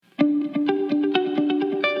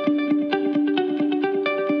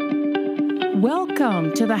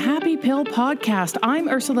Welcome to the Happy Pill Podcast. I'm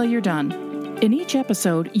Ursula Yerdun. In each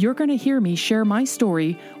episode, you're going to hear me share my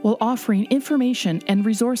story while offering information and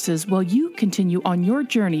resources while you continue on your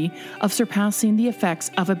journey of surpassing the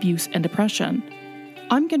effects of abuse and depression.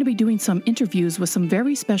 I'm going to be doing some interviews with some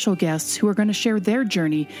very special guests who are going to share their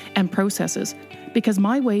journey and processes, because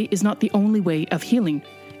my way is not the only way of healing,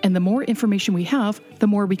 and the more information we have, the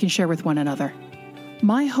more we can share with one another.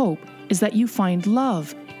 My hope is that you find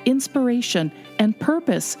love, inspiration, and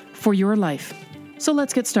purpose for your life. So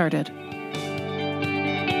let's get started.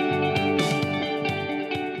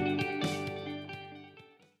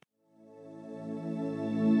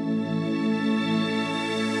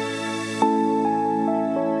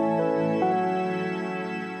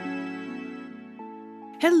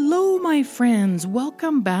 Hello, my friends.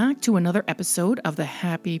 Welcome back to another episode of the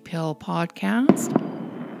Happy Pill Podcast.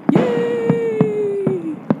 Yay!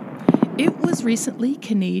 It was recently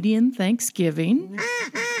Canadian Thanksgiving.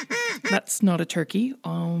 That's not a turkey.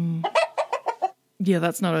 Yeah,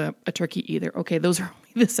 that's not a turkey either. Okay, those are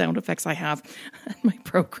only the sound effects I have in my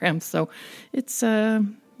program. So it's,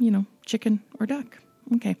 chicken or duck.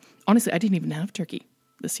 Okay. Honestly, I didn't even have turkey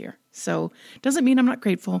this year. So doesn't mean I'm not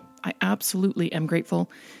grateful. I absolutely am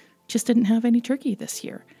grateful. Just didn't have any turkey this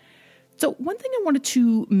year. So one thing I wanted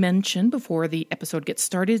to mention before the episode gets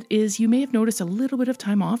started is you may have noticed a little bit of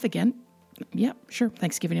time off again. Yeah, sure,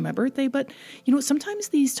 Thanksgiving and my birthday, but sometimes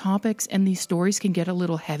these topics and these stories can get a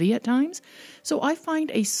little heavy at times. So I find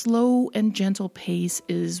a slow and gentle pace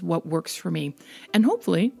is what works for me. And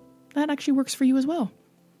hopefully that actually works for you as well.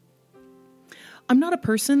 I'm not a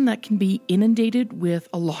person that can be inundated with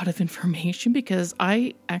a lot of information because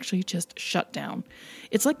I actually just shut down.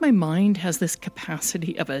 It's like my mind has this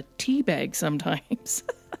capacity of a tea bag sometimes.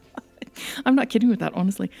 I'm not kidding with that,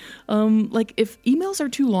 honestly. Like if emails are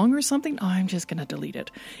too long or something, I'm just going to delete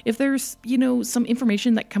it. If there's, some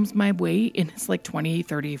information that comes my way and it's like 20,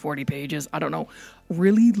 30, 40 pages, I don't know,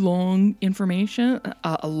 really long information,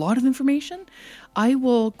 a lot of information, I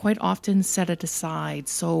will quite often set it aside.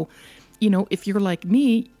 So, if you're like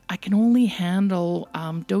me, I can only handle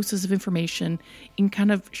doses of information in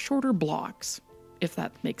kind of shorter blocks, if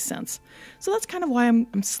that makes sense. So that's kind of why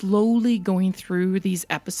I'm slowly going through these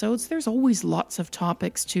episodes. There's always lots of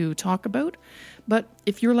topics to talk about, but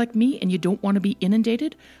if you're like me and you don't want to be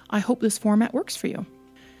inundated, I hope this format works for you.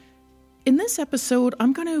 In this episode,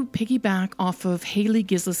 I'm going to piggyback off of Haley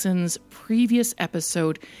Gislison's previous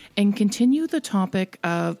episode and continue the topic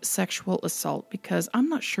of sexual assault because I'm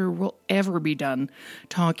not sure we'll ever be done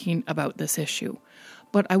talking about this issue.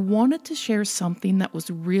 But I wanted to share something that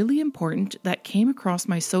was really important that came across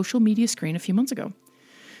my social media screen a few months ago.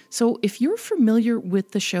 So if you're familiar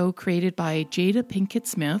with the show created by Jada Pinkett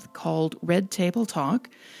Smith called Red Table Talk,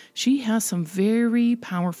 she has some very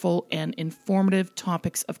powerful and informative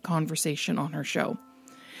topics of conversation on her show.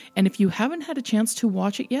 And if you haven't had a chance to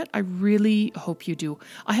watch it yet, I really hope you do.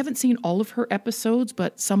 I haven't seen all of her episodes,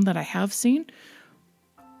 but some that I have seen,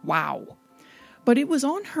 wow. But it was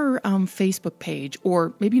on her Facebook page,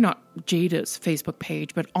 or maybe not Jada's Facebook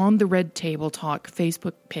page, but on the Red Table Talk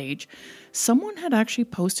Facebook page, someone had actually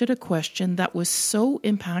posted a question that was so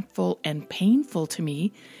impactful and painful to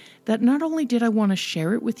me that not only did I want to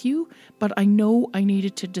share it with you, but I know I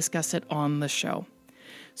needed to discuss it on the show.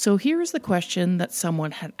 So here's the question that someone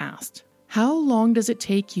had asked. How long does it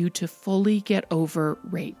take you to fully get over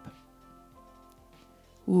rape?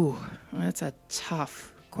 Ooh, that's a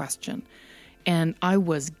tough question. And I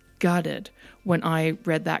was gutted when I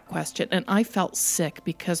read that question. And I felt sick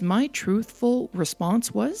because my truthful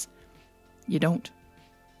response was, you don't.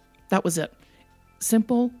 That was it.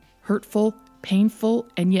 Simple, hurtful, painful,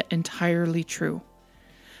 and yet entirely true.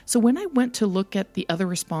 So when I went to look at the other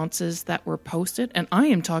responses that were posted, and I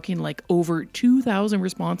am talking like over 2,000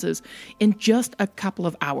 responses in just a couple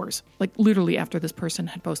of hours, like literally after this person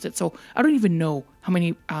had posted. So I don't even know how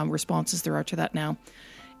many responses there are to that now.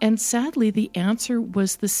 And sadly, the answer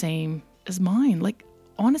was the same as mine. Like,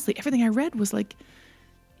 honestly, everything I read was like,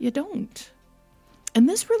 you don't. And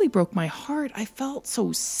this really broke my heart. I felt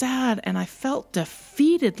so sad and I felt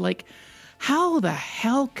defeated. Like, how the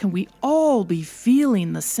hell can we all be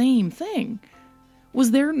feeling the same thing? Was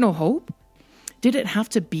there no hope? Did it have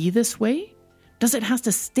to be this way? Does it have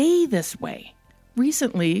to stay this way?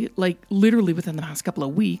 Recently, like literally within the past couple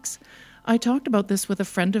of weeks, I talked about this with a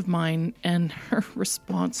friend of mine, and her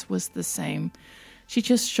response was the same. She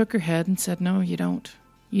just shook her head and said, no, you don't.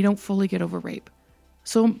 You don't fully get over rape.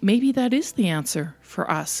 So maybe that is the answer for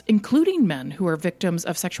us, including men who are victims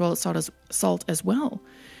of sexual assault as well.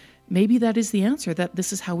 Maybe that is the answer, that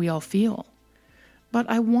this is how we all feel. but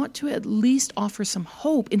I want to at least offer some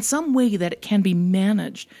hope in some way that it can be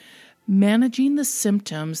managed, managing the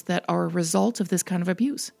symptoms that are a result of this kind of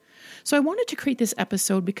abuse. So I wanted to create this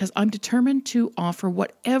episode because I'm determined to offer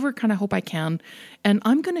whatever kind of hope I can, and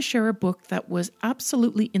I'm going to share a book that was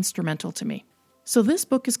absolutely instrumental to me. So this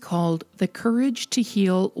book is called The Courage to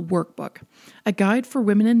Heal Workbook, a guide for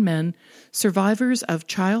women and men, survivors of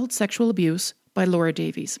child sexual abuse by Laura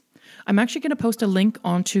Davies. I'm actually going to post a link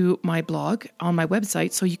onto my blog on my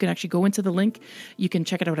website, so you can actually go into the link. You can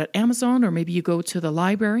check it out at Amazon, or maybe you go to the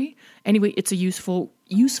library. Anyway, it's a useful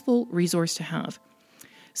resource to have.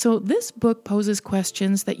 So this book poses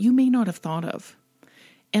questions that you may not have thought of.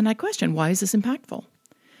 And I question, why is this impactful?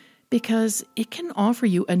 Because it can offer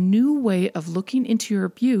you a new way of looking into your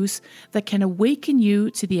abuse that can awaken you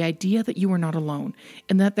to the idea that you are not alone,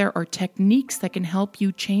 and that there are techniques that can help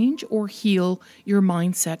you change or heal your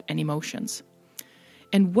mindset and emotions.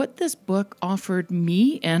 And what this book offered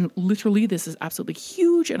me, and literally this is absolutely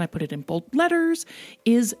huge, and I put it in bold letters,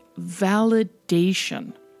 is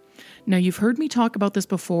validation. Now, you've heard me talk about this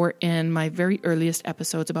before in my very earliest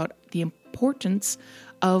episodes about the importance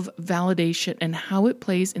of validation and how it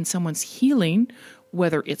plays in someone's healing,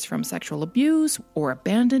 whether it's from sexual abuse or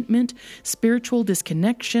abandonment, spiritual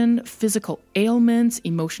disconnection, physical ailments,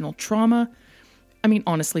 emotional trauma. I mean,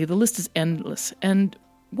 honestly, the list is endless. And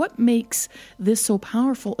what makes this so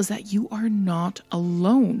powerful is that you are not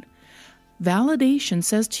alone. Validation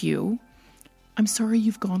says to you, I'm sorry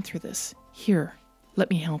you've gone through this. Here, let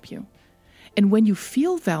me help you. And when you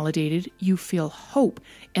feel validated, you feel hope,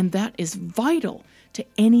 and that is vital to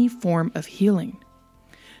any form of healing.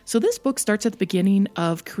 So this book starts at the beginning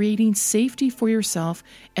of creating safety for yourself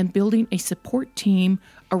and building a support team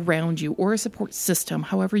around you, or a support system,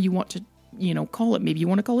 however you want to, call it. Maybe you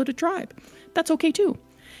want to call it a tribe. That's okay too.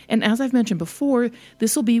 And as I've mentioned before,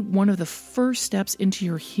 this will be one of the first steps into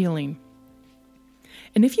your healing.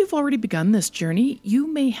 And if you've already begun this journey, you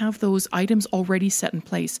may have those items already set in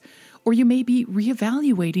place, or you may be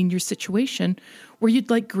reevaluating your situation where you'd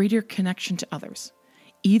like greater connection to others.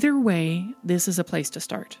 Either way, this is a place to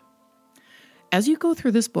start. As you go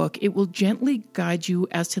through this book, it will gently guide you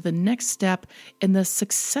as to the next step and the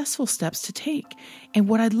successful steps to take. And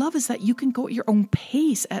what I love is that you can go at your own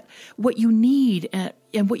pace at what you need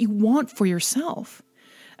and what you want for yourself.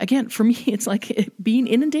 Again, for me, it's like being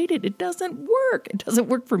inundated. It doesn't work. It doesn't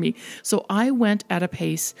work for me. So I went at a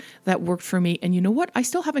pace that worked for me. And you know what? I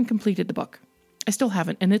still haven't completed the book. I still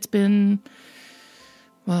haven't. And it's been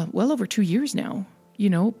well over 2 years now,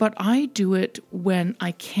 but I do it when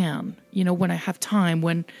I can, when I have time,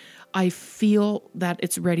 when I feel that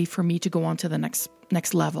it's ready for me to go on to the next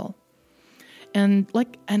level. And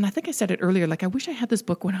I think I said it earlier, I wish I had this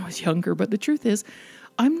book when I was younger, but the truth is,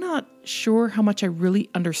 I'm not sure how much I really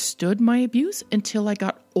understood my abuse until I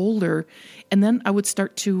got older, and then I would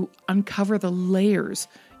start to uncover the layers,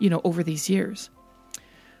 over these years.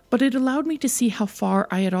 But it allowed me to see how far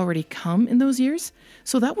I had already come in those years,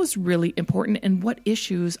 so that was really important, and what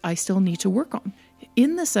issues I still need to work on.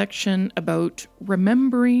 In the section about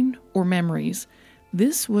remembering or memories,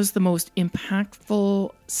 this was the most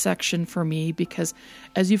impactful section for me because,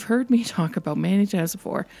 as you've heard me talk about many times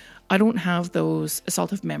before, I don't have those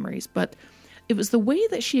assaultive memories, but it was the way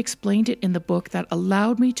that she explained it in the book that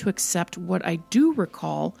allowed me to accept what I do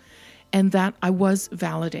recall and that I was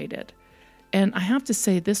validated. And I have to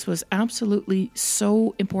say, this was absolutely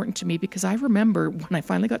so important to me because I remember when I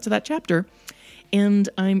finally got to that chapter and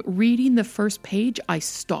I'm reading the first page, I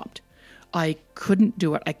stopped. I couldn't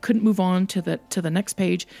do it. I couldn't move on to the next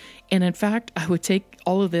page. And in fact, I would take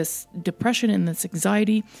all of this depression and this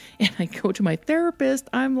anxiety and I go to my therapist.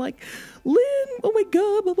 I'm like, Lynn, oh my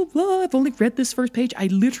God, blah, blah, blah. I've only read this first page. I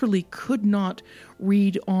literally could not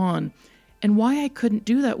read on. And why I couldn't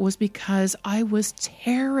do that was because I was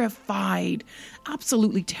terrified,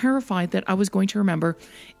 absolutely terrified that I was going to remember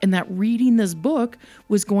and that reading this book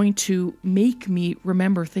was going to make me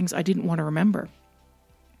remember things I didn't want to remember.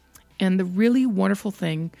 And the really wonderful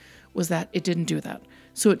thing was that it didn't do that.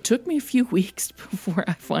 So it took me a few weeks before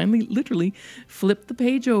I finally literally flipped the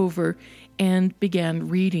page over and began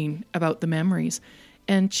reading about the memories.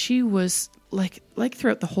 And she was like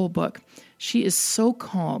throughout the whole book, she is so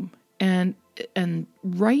calm and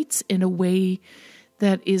writes in a way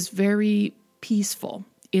that is very peaceful.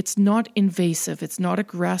 It's not invasive. It's not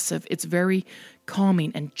aggressive. It's very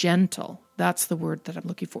calming and gentle. That's the word that I'm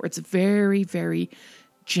looking for. It's very, very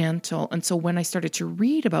gentle. And so when I started to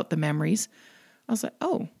read about the memories, I was like,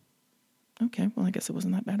 oh, Okay, well, I guess it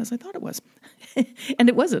wasn't that bad as I thought it was. And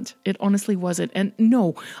it wasn't. It honestly wasn't. And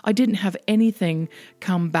no, I didn't have anything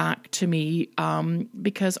come back to me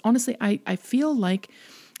because honestly, I feel like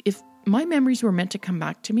if my memories were meant to come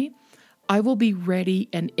back to me, I will be ready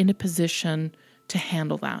and in a position to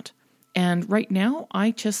handle that. And right now,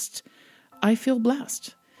 I feel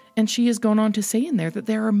blessed. And she has gone on to say in there that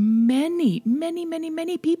there are many, many, many,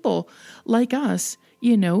 many people like us,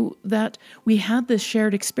 that we had this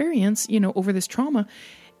shared experience, over this trauma,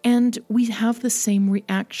 and we have the same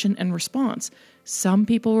reaction and response. Some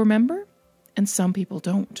people remember and some people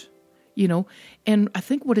don't, and I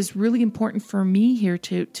think what is really important for me here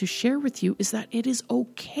to share with you is that it is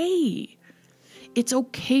okay. It's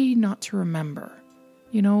okay not to remember.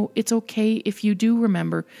 It's okay if you do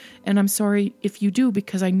remember, and I'm sorry if you do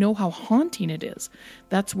because I know how haunting it is.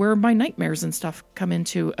 That's where my nightmares and stuff come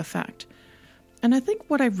into effect. And I think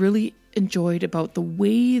what I really enjoyed about the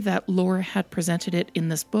way that Laura had presented it in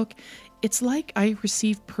this book, it's like I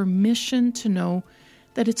received permission to know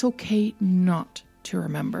that it's okay not to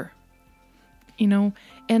remember.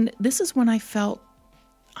 And this is when I felt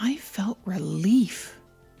relief.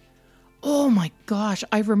 Oh my gosh,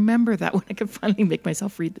 I remember that when I could finally make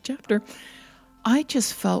myself read the chapter. I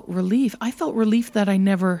just felt relief. I felt relief that I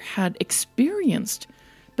never had experienced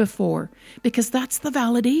before because that's the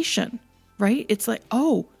validation, right? It's like,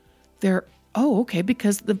 okay,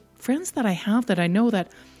 because the friends that I have that I know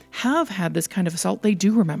that have had this kind of assault, they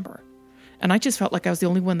do remember. And I just felt like I was the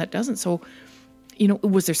only one that doesn't. So,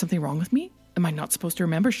 was there something wrong with me? Am I not supposed to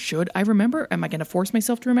remember? Should I remember? Am I going to force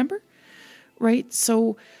myself to remember? Right?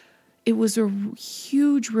 So it was a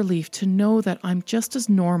huge relief to know that I'm just as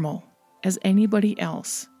normal as anybody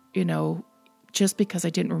else, just because I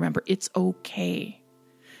didn't remember. It's okay,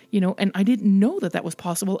 and I didn't know that that was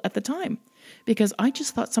possible at the time because I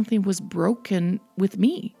just thought something was broken with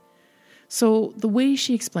me. So the way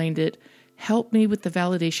she explained it helped me with the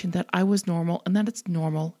validation that I was normal and that it's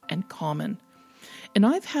normal and common. And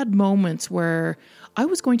I've had moments where I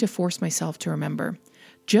was going to force myself to remember,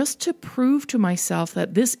 just to prove to myself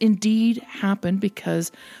that this indeed happened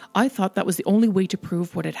because I thought that was the only way to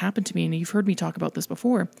prove what had happened to me. And you've heard me talk about this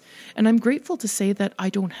before. And I'm grateful to say that I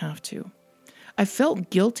don't have to. I felt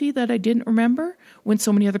guilty that I didn't remember when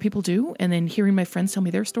so many other people do, and then hearing my friends tell me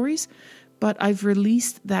their stories. But I've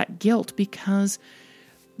released that guilt because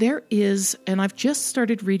there is, and I've just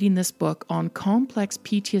started reading this book on complex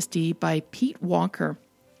PTSD by Pete Walker.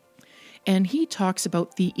 And he talks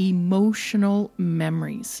about the emotional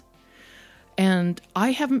memories. And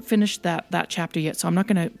I haven't finished that chapter yet, so I'm not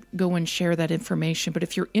going to go and share that information. But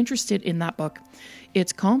if you're interested in that book,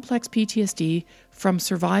 it's Complex PTSD From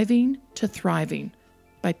Surviving to Thriving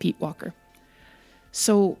by Pete Walker.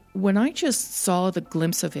 So when I just saw the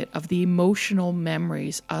glimpse of it, of the emotional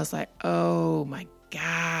memories, I was like, oh my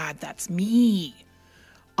God, that's me.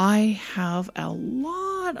 I have a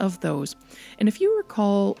lot of those. And if you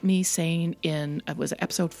recall me saying it was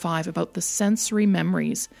episode 5 about the sensory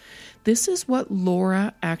memories, this is what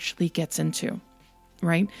Laura actually gets into,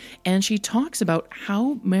 right? And she talks about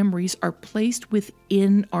how memories are placed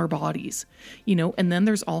within our bodies, and then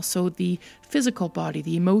there's also the physical body,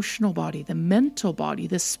 the emotional body, the mental body,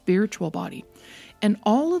 the spiritual body. And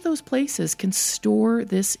all of those places can store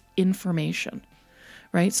this information.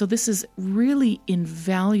 Right? So this is really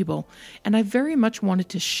invaluable. And I very much wanted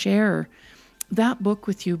to share that book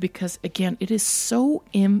with you because, again, it is so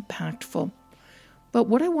impactful. But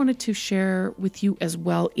what I wanted to share with you as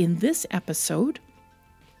well in this episode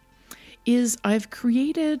is I've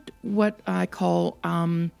created what I call,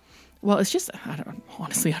 it's just, I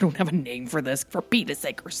don't have a name for this, for Pete's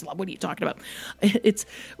sake, Ursula, what are you talking about? It's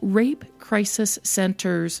Rape Crisis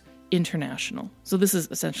Centers International. So this is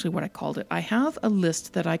essentially what I called it. I have a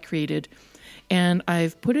list that I created and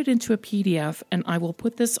I've put it into a PDF and I will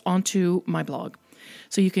put this onto my blog.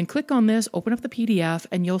 So you can click on this, open up the PDF,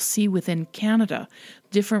 and you'll see within Canada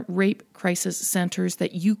different rape crisis centers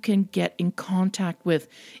that you can get in contact with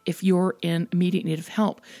if you're in immediate need of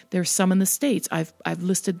help. There's some in the States. I've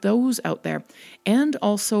listed those out there. And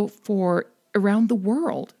also for around the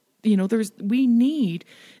world. We need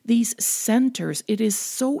these centers. It is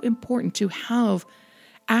so important to have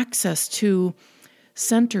access to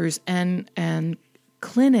centers and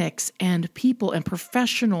clinics and people and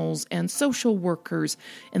professionals and social workers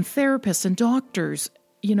and therapists and doctors.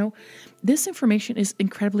 This information is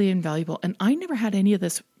incredibly invaluable. And I never had any of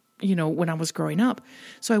this, when I was growing up.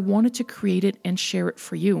 So I wanted to create it and share it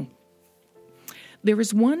for you. There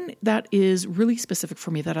is one that is really specific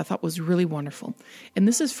for me that I thought was really wonderful. And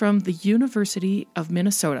this is from the University of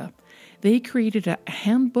Minnesota. They created a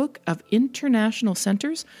handbook of international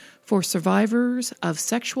centers for survivors of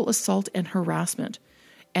sexual assault and harassment.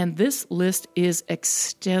 And this list is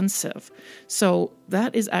extensive. So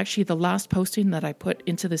that is actually the last posting that I put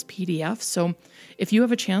into this PDF. So if you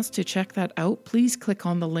have a chance to check that out, please click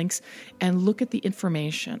on the links and look at the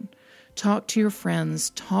information. Talk to your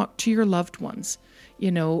friends, talk to your loved ones.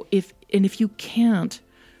 If you can't,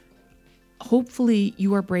 hopefully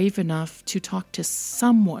you are brave enough to talk to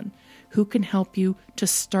someone who can help you to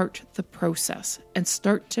start the process and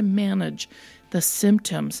start to manage the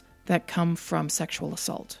symptoms that come from sexual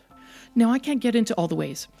assault. Now, I can't get into all the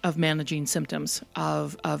ways of managing symptoms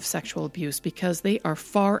of sexual abuse because they are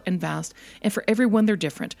far and vast, and for everyone, they're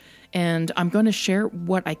different. And I'm going to share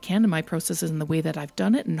what I can in my processes and the way that I've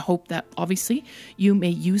done it and hope that obviously you may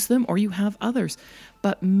use them or you have others.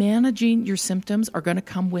 But managing your symptoms are going to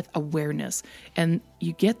come with awareness, and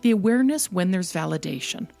you get the awareness when there's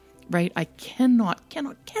validation. Right? I cannot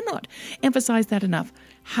emphasize that enough,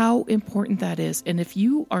 how important that is. And if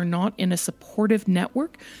you are not in a supportive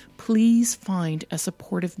network, please find a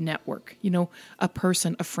supportive network, a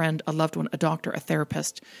person, a friend, a loved one, a doctor, a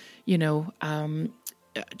therapist,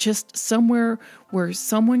 just somewhere where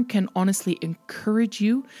someone can honestly encourage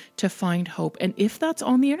you to find hope. And if that's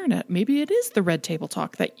on the internet, maybe it is the Red Table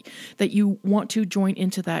Talk that you want to join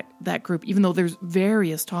into that group, even though there's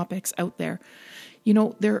various topics out there.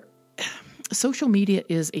 Social media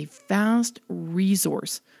is a vast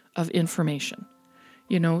resource of information,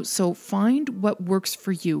 so find what works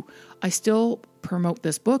for you. I still promote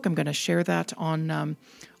this book. I'm going to share that on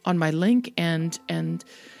my link. And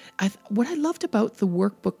what I loved about the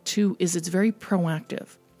workbook too is it's very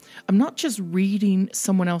proactive. I'm not just reading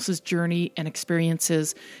someone else's journey and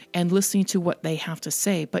experiences and listening to what they have to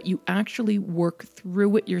say, but you actually work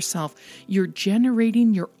through it yourself. You're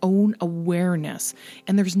generating your own awareness,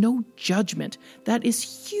 and there's no judgment. That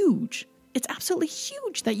is huge. It's absolutely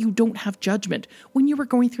huge that you don't have judgment when you were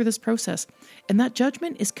going through this process. And that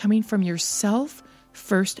judgment is coming from yourself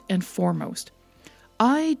first and foremost.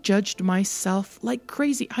 I judged myself like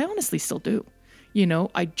crazy. I honestly still do.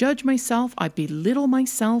 I judge myself, I belittle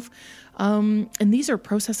myself, and these are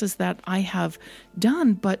processes that I have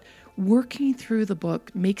done, but working through the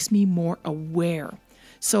book makes me more aware.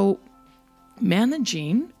 So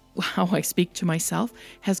managing how I speak to myself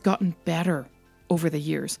has gotten better over the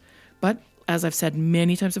years. But as I've said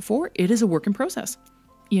many times before, it is a work in process.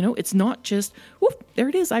 It's not just, whoop, there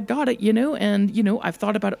it is, I've got it, and, I've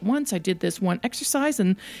thought about it once, I did this one exercise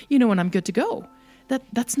and, and I'm good to go.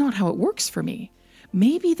 That's not how it works for me.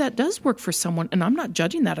 Maybe that does work for someone, and I'm not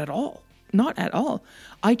judging that at all. Not at all.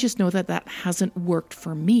 I just know that hasn't worked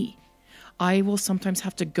for me. I will sometimes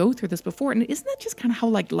have to go through this before. And isn't that just kind of how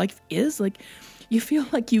life is? You feel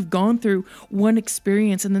like you've gone through one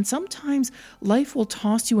experience, and then sometimes life will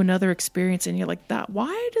toss you another experience, and you're like,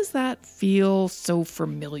 why does that feel so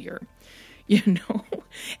familiar?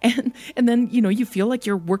 And then, you feel like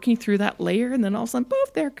you're working through that layer, and then all of a sudden,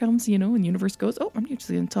 poof, there it comes, and the universe goes, oh, I'm just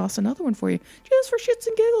going to toss another one for you. Just for shits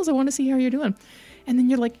and giggles. I want to see how you're doing. And then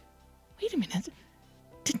you're like, wait a minute.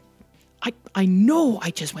 I know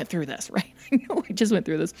I just went through this, right? I know I just went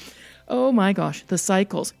through this. Oh my gosh, the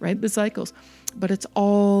cycles, right? The cycles. But it's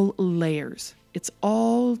all layers. It's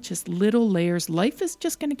all just little layers. Life is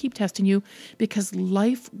just going to keep testing you because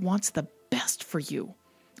life wants the best for you.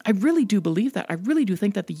 I really do believe that. I really do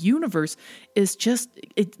think that the universe is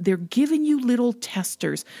they're giving you little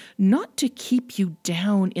testers, not to keep you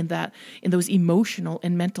down in those emotional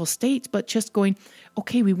and mental states, but just going,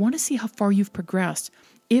 okay, we want to see how far you've progressed.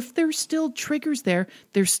 If there's still triggers there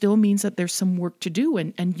still means that there's some work to do,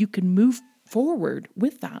 and you can move forward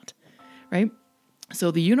with that, right? So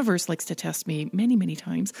the universe likes to test me many, many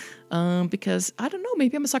times because, I don't know,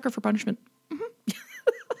 maybe I'm a sucker for punishment.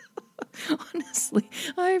 Honestly,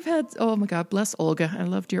 I've had, oh my God, bless Olga. I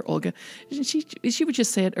love dear Olga. She would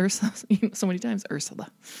just say it, Ursula, so many times, Ursula.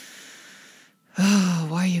 Oh,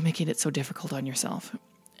 why are you making it so difficult on yourself?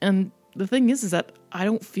 And the thing is that I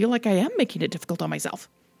don't feel like I am making it difficult on myself,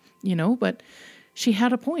 but she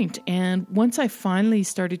had a point. And once I finally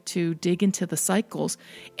started to dig into the cycles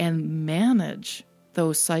and manage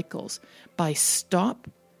those cycles by stopping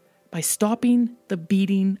the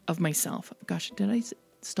beating of myself. Gosh, did I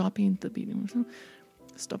stopping the beating?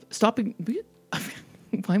 Stopping.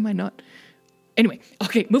 Why am I not? Anyway,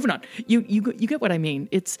 okay, moving on. You get what I mean.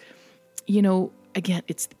 It's, again,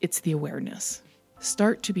 it's the awareness.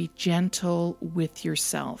 Start to be gentle with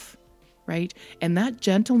yourself, right? And that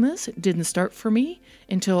gentleness didn't start for me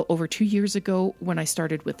until over 2 years ago when I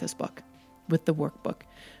started with this book, with the workbook.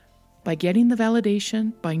 by getting the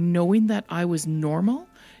validation, by knowing that I was normal,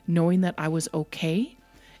 knowing that I was okay,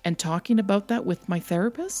 and talking about that with my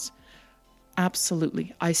therapist,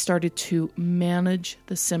 absolutely. I started to manage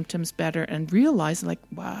the symptoms better and realize like,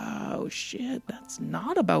 wow, shit, that's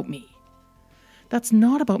not about me. That's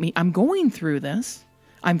not about me. I'm going through this.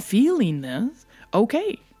 I'm feeling this.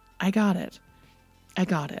 Okay, I got it.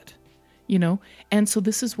 And so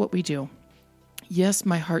this is what we do. Yes,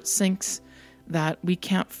 my heart sinks that we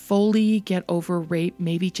can't fully get over rape,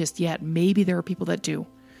 maybe just yet. Maybe there are people that do.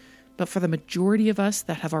 But for the majority of us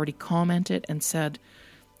that have already commented and said,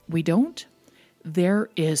 we don't, there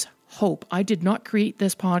is hope. I did not create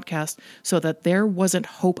this podcast so that there wasn't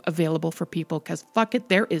hope available for people, because fuck it,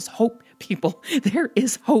 there is hope, people. There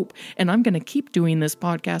is hope. And I'm going to keep doing this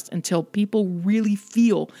podcast until people really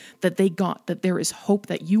feel that that there is hope,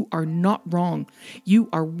 that you are not wrong. You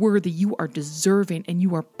are worthy, you are deserving, and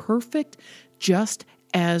you are perfect just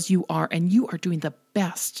as you are. And you are doing the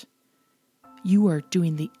best. You are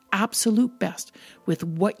doing the absolute best with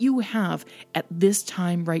what you have at this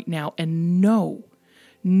time right now. And know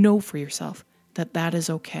for yourself that is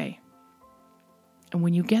okay. And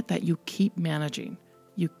when you get that, you keep managing.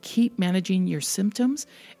 You keep managing your symptoms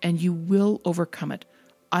and you will overcome it.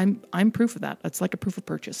 I'm proof of that. That's like a proof of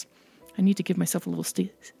purchase. I need to give myself a little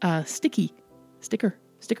sticker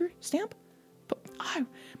stamp. But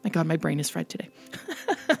my God, my brain is fried today.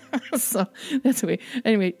 So that's the way.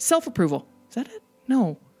 Anyway, self-approval. Is that it?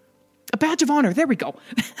 No. A badge of honor. There we go.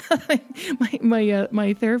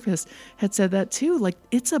 My therapist had said that too. Like,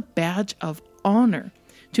 it's a badge of honor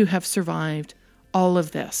to have survived all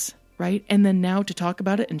of this, right? And then now to talk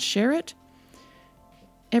about it and share it.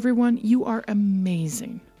 Everyone, you are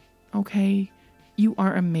amazing. Okay? You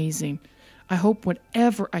are amazing. I hope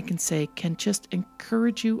whatever I can say can just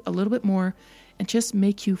encourage you a little bit more and just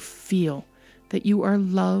make you feel that you are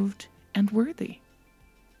loved and worthy.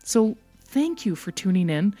 So thank you for tuning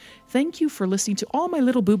in. Thank you for listening to all my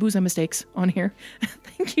little boo-boos and mistakes on here.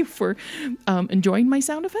 Thank you for enjoying my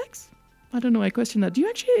sound effects. I don't know, I question that. Do you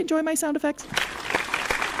actually enjoy my sound effects?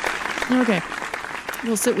 Okay,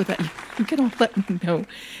 we'll sit with that. You can all let me know.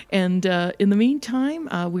 And in the meantime,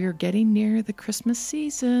 we are getting near the Christmas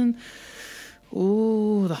season.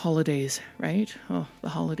 Oh, the holidays, right? Oh, the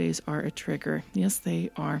holidays are a trigger. Yes, they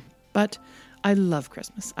are. But I love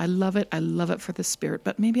Christmas. I love it. I love it for the spirit.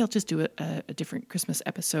 But maybe I'll just do a different Christmas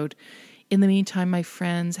episode. In the meantime, my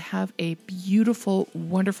friends, have a beautiful,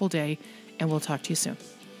 wonderful day, and we'll talk to you soon.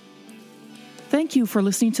 Thank you for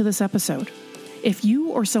listening to this episode. If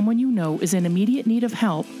you or someone you know is in immediate need of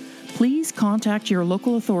help, please contact your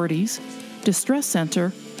local authorities, distress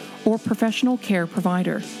center, or professional care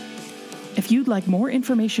provider. If you'd like more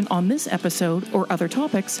information on this episode or other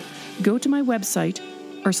topics, go to my website,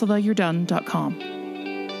 ursulayourdone.com.